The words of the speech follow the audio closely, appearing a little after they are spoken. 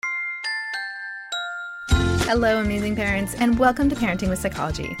Hello, amazing parents, and welcome to Parenting with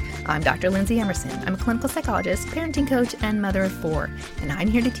Psychology. I'm Dr. Lindsay Emerson. I'm a clinical psychologist, parenting coach, and mother of 4, and I'm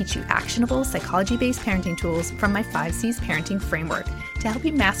here to teach you actionable psychology-based parenting tools from my 5 C's parenting framework to help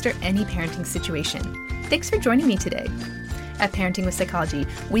you master any parenting situation. Thanks for joining me today. At Parenting with Psychology,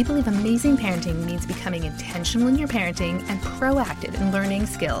 we believe amazing parenting means becoming intentional in your parenting and proactive in learning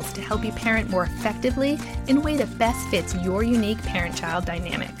skills to help you parent more effectively in a way that best fits your unique parent-child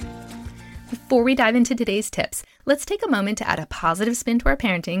dynamic. Before we dive into today's tips, let's take a moment to add a positive spin to our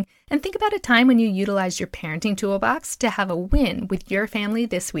parenting and think about a time when you utilized your parenting toolbox to have a win with your family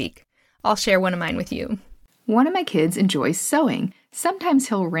this week. I'll share one of mine with you. One of my kids enjoys sewing. Sometimes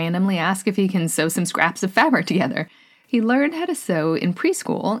he'll randomly ask if he can sew some scraps of fabric together. He learned how to sew in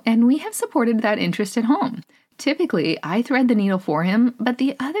preschool, and we have supported that interest at home. Typically, I thread the needle for him, but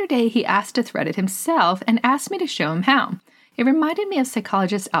the other day he asked to thread it himself and asked me to show him how. It reminded me of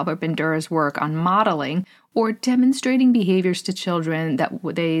psychologist Albert Bandura's work on modeling or demonstrating behaviors to children that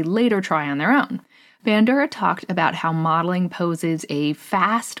they later try on their own. Bandura talked about how modeling poses a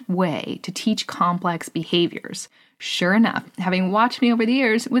fast way to teach complex behaviors. Sure enough, having watched me over the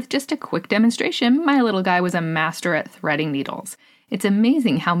years, with just a quick demonstration, my little guy was a master at threading needles. It's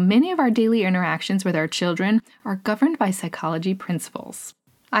amazing how many of our daily interactions with our children are governed by psychology principles.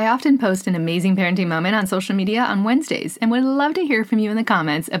 I often post an amazing parenting moment on social media on Wednesdays and would love to hear from you in the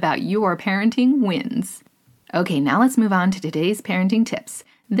comments about your parenting wins. Okay, now let's move on to today's parenting tips.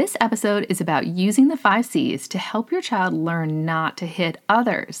 This episode is about using the 5 C's to help your child learn not to hit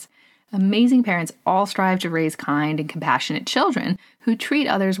others. Amazing parents all strive to raise kind and compassionate children who treat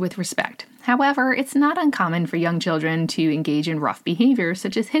others with respect. However, it's not uncommon for young children to engage in rough behavior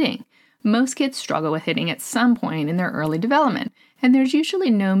such as hitting. Most kids struggle with hitting at some point in their early development, and there's usually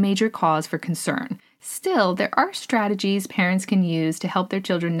no major cause for concern. Still, there are strategies parents can use to help their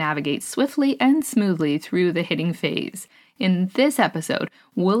children navigate swiftly and smoothly through the hitting phase. In this episode,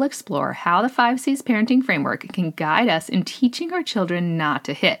 we'll explore how the 5 C's parenting framework can guide us in teaching our children not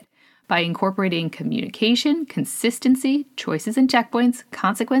to hit. By incorporating communication, consistency, choices and checkpoints,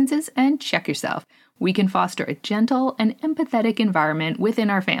 consequences, and check yourself, we can foster a gentle and empathetic environment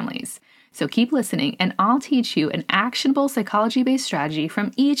within our families. So keep listening, and I'll teach you an actionable psychology-based strategy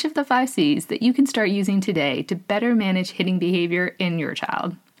from each of the 5 C's that you can start using today to better manage hitting behavior in your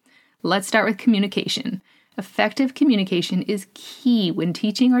child. Let's start with communication. Effective communication is key when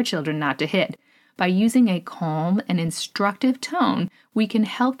teaching our children not to hit. By using a calm and instructive tone, we can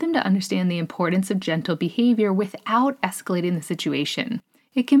help them to understand the importance of gentle behavior without escalating the situation.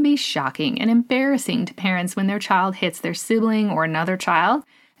 It can be shocking and embarrassing to parents when their child hits their sibling or another child,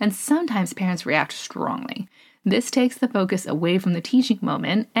 and sometimes parents react strongly. This takes the focus away from the teaching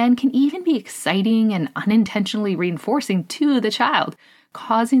moment and can even be exciting and unintentionally reinforcing to the child,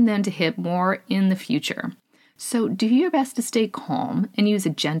 causing them to hit more in the future. So do your best to stay calm and use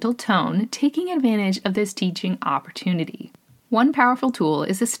a gentle tone, taking advantage of this teaching opportunity. One powerful tool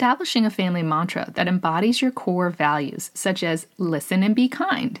is establishing a family mantra that embodies your core values, such as listen and be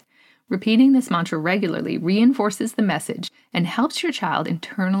kind. Repeating this mantra regularly reinforces the message and helps your child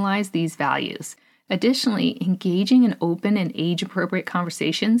internalize these values. Additionally, engaging in open and age-appropriate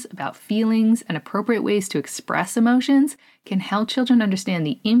conversations about feelings and appropriate ways to express emotions can help children understand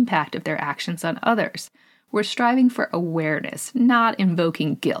the impact of their actions on others. We're striving for awareness, not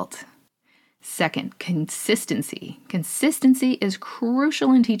invoking guilt. Second, consistency. Consistency is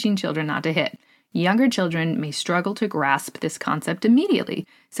crucial in teaching children not to hit. Younger children may struggle to grasp this concept immediately,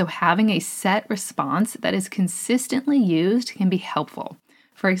 so having a set response that is consistently used can be helpful.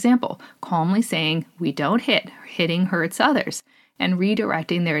 For example, calmly saying, "We don't hit, hitting hurts others," and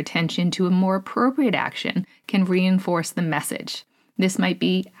redirecting their attention to a more appropriate action can reinforce the message. This might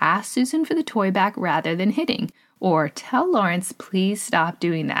be, ask Susan for the toy back rather than hitting, or tell Lawrence, please stop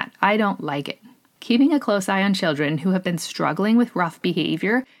doing that. I don't like it. Keeping a close eye on children who have been struggling with rough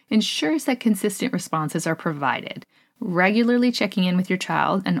behavior ensures that consistent responses are provided. Regularly checking in with your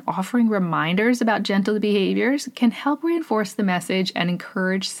child and offering reminders about gentle behaviors can help reinforce the message and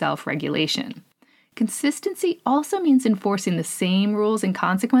encourage self-regulation. Consistency also means enforcing the same rules and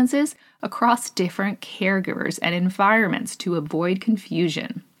consequences across different caregivers and environments to avoid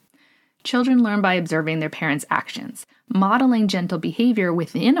confusion. Children learn by observing their parents' actions. Modeling gentle behavior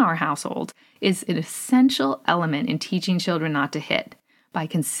within our household is an essential element in teaching children not to hit. By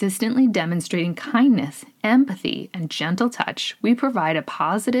consistently demonstrating kindness, empathy, and gentle touch, we provide a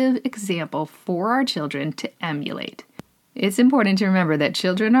positive example for our children to emulate. It's important to remember that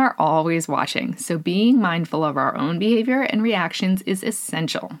children are always watching, so being mindful of our own behavior and reactions is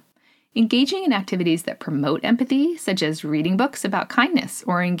essential. Engaging in activities that promote empathy, such as reading books about kindness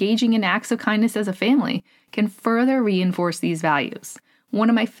or engaging in acts of kindness as a family, can further reinforce these values. One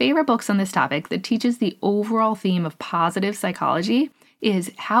of my favorite books on this topic that teaches the overall theme of positive psychology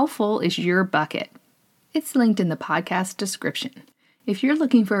is How Full is Your Bucket? It's linked in the podcast description. If you're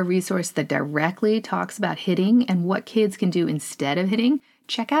looking for a resource that directly talks about hitting and what kids can do instead of hitting,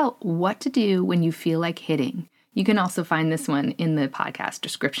 check out What to Do When You Feel Like Hitting. You can also find this one in the podcast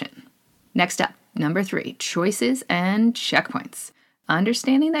description. Next up, number 3, choices and checkpoints.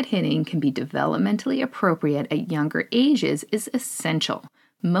 Understanding that hitting can be developmentally appropriate at younger ages is essential.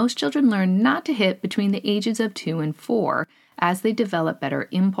 Most children learn not to hit between the ages of 2 and 4 as they develop better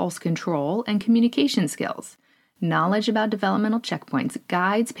impulse control and communication skills. Knowledge about developmental checkpoints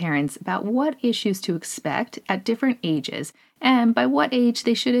guides parents about what issues to expect at different ages and by what age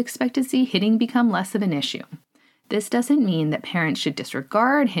they should expect to see hitting become less of an issue. This doesn't mean that parents should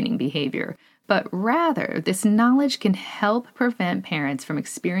disregard hitting behavior, but rather this knowledge can help prevent parents from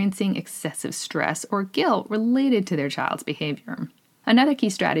experiencing excessive stress or guilt related to their child's behavior. Another key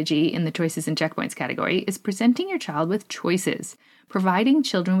strategy in the choices and checkpoints category is presenting your child with choices. Providing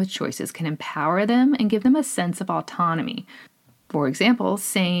children with choices can empower them and give them a sense of autonomy. For example,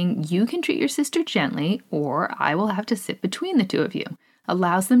 saying, "You can treat your sister gently," or "I will have to sit between the two of you,"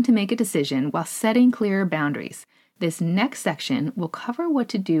 allows them to make a decision while setting clear boundaries. This next section will cover what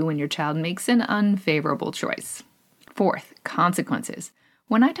to do when your child makes an unfavorable choice. 4th, consequences.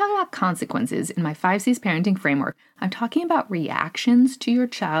 When I talk about consequences in my 5Cs parenting framework, I'm talking about reactions to your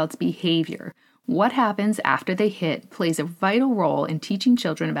child's behavior. What happens after they hit plays a vital role in teaching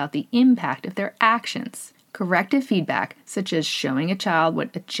children about the impact of their actions. Corrective feedback, such as showing a child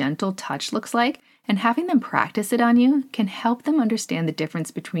what a gentle touch looks like and having them practice it on you, can help them understand the difference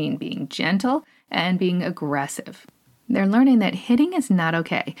between being gentle and being aggressive. They're learning that hitting is not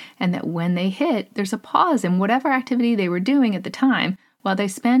okay, and that when they hit, there's a pause in whatever activity they were doing at the time while they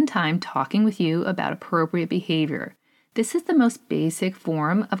spend time talking with you about appropriate behavior. This is the most basic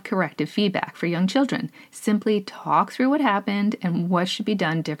form of corrective feedback for young children. Simply talk through what happened and what should be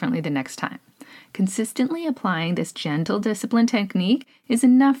done differently the next time. Consistently applying this gentle discipline technique is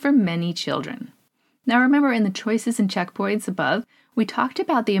enough for many children. Now remember, in the choices and checkpoints above, we talked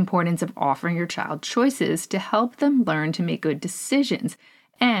about the importance of offering your child choices to help them learn to make good decisions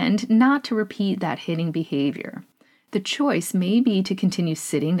and not to repeat that hitting behavior. The choice may be to continue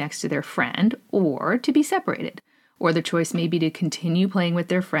sitting next to their friend or to be separated. Or the choice may be to continue playing with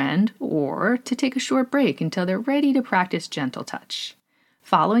their friend or to take a short break until they're ready to practice gentle touch.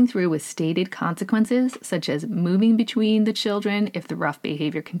 Following through with stated consequences, such as moving between the children if the rough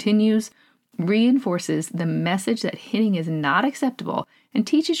behavior continues, reinforces the message that hitting is not acceptable and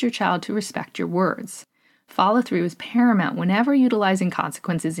teaches your child to respect your words. Follow through is paramount whenever utilizing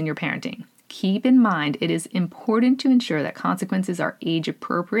consequences in your parenting. Keep in mind it is important to ensure that consequences are age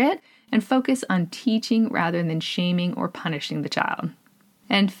appropriate and focus on teaching rather than shaming or punishing the child.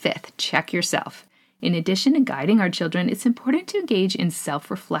 And 5th, check yourself. In addition to guiding our children, it's important to engage in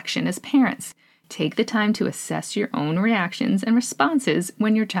self-reflection as parents. Take the time to assess your own reactions and responses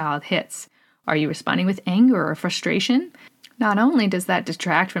when your child hits. Are you responding with anger or frustration? Not only does that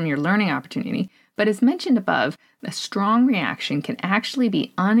detract from your learning opportunity, but as mentioned above, a strong reaction can actually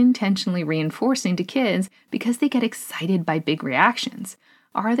be unintentionally reinforcing to kids because they get excited by big reactions.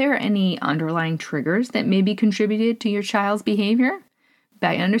 Are there any underlying triggers that may be contributed to your child's behavior?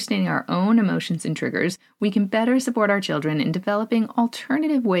 By understanding our own emotions and triggers, we can better support our children in developing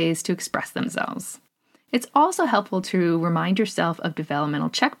alternative ways to express themselves. It's also helpful to remind yourself of developmental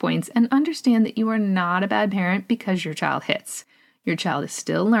checkpoints and understand that you are not a bad parent because your child hits. Your child is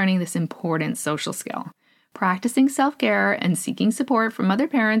still learning this important social skill. Practicing self-care and seeking support from other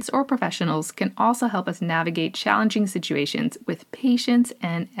parents or professionals can also help us navigate challenging situations with patience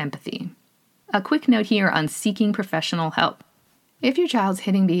and empathy. A quick note here on seeking professional help. If your child's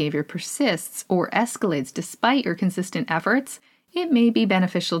hitting behavior persists or escalates despite your consistent efforts, it may be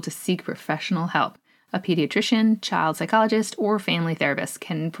beneficial to seek professional help. A pediatrician, child psychologist, or family therapist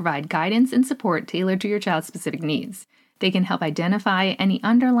can provide guidance and support tailored to your child's specific needs. They can help identify any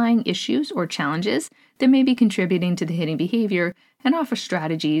underlying issues or challenges that may be contributing to the hitting behavior and offer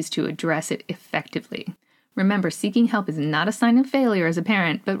strategies to address it effectively. Remember, seeking help is not a sign of failure as a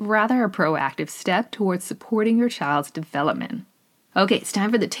parent, but rather a proactive step towards supporting your child's development. Okay, it's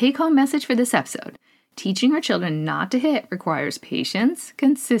time for the take-home message for this episode. Teaching our children not to hit requires patience,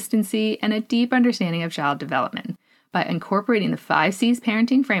 consistency, and a deep understanding of child development. By incorporating the 5Cs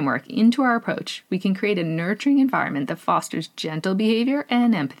parenting framework into our approach, we can create a nurturing environment that fosters gentle behavior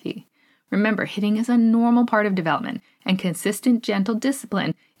and empathy. Remember, hitting is a normal part of development, and consistent, gentle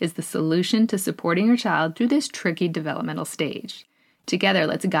discipline is the solution to supporting your child through this tricky developmental stage. Together,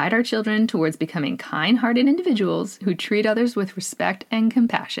 let's guide our children towards becoming kind-hearted individuals who treat others with respect and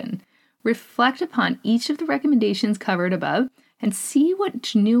compassion. Reflect upon each of the recommendations covered above and see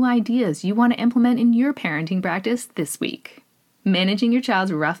what new ideas you want to implement in your parenting practice this week. Managing your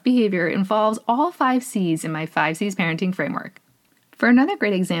child's rough behavior involves all 5 C's in my 5 C's parenting framework. For another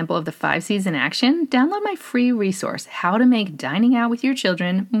great example of the 5 C's in action, download my free resource, How to Make Dining Out with Your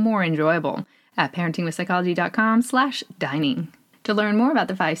Children More Enjoyable, at parentingwithpsychology.com/dining. To learn more about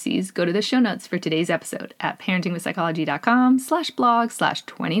the 5 C's, go to the show notes for today's episode at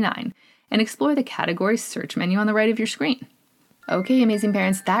parentingwithpsychology.com/blog/29 and explore the category search menu on the right of your screen. Okay, amazing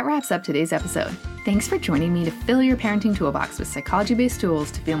parents, that wraps up today's episode. Thanks for joining me to fill your parenting toolbox with psychology-based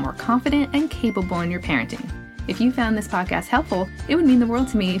tools to feel more confident and capable in your parenting. If you found this podcast helpful, it would mean the world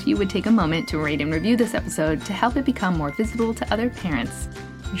to me if you would take a moment to rate and review this episode to help it become more visible to other parents.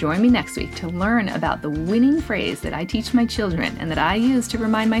 Join me next week to learn about the winning phrase that I teach my children and that I use to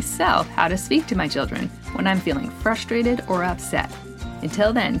remind myself how to speak to my children when I'm feeling frustrated or upset.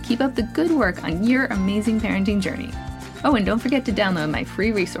 Until then, keep up the good work on your amazing parenting journey. Oh, and don't forget to download my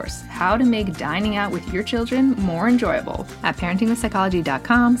free resource, How to Make Dining Out with Your Children More Enjoyable, at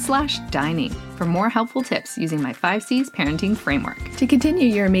parentingwithpsychology.com/dining for more helpful tips using my 5 C's parenting framework. To continue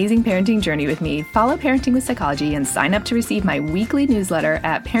your amazing parenting journey with me, follow Parenting with Psychology and sign up to receive my weekly newsletter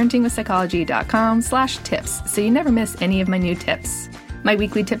at parentingwithpsychology.com/tips so you never miss any of my new tips. My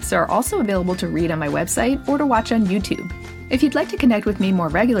weekly tips are also available to read on my website or to watch on YouTube. If you'd like to connect with me more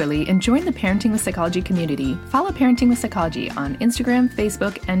regularly and join the Parenting with Psychology community, follow Parenting with Psychology on Instagram,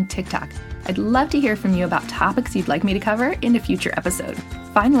 Facebook, and TikTok. I'd love to hear from you about topics you'd like me to cover in a future episode.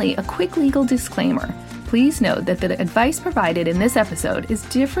 Finally, a quick legal disclaimer. Please note that the advice provided in this episode is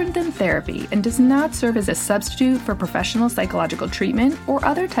different than therapy and does not serve as a substitute for professional psychological treatment or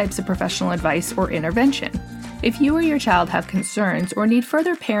other types of professional advice or intervention. If you or your child have concerns or need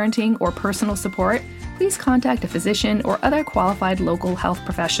further parenting or personal support, please contact a physician or other qualified local health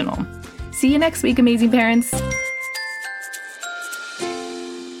professional. See you next week, amazing parents.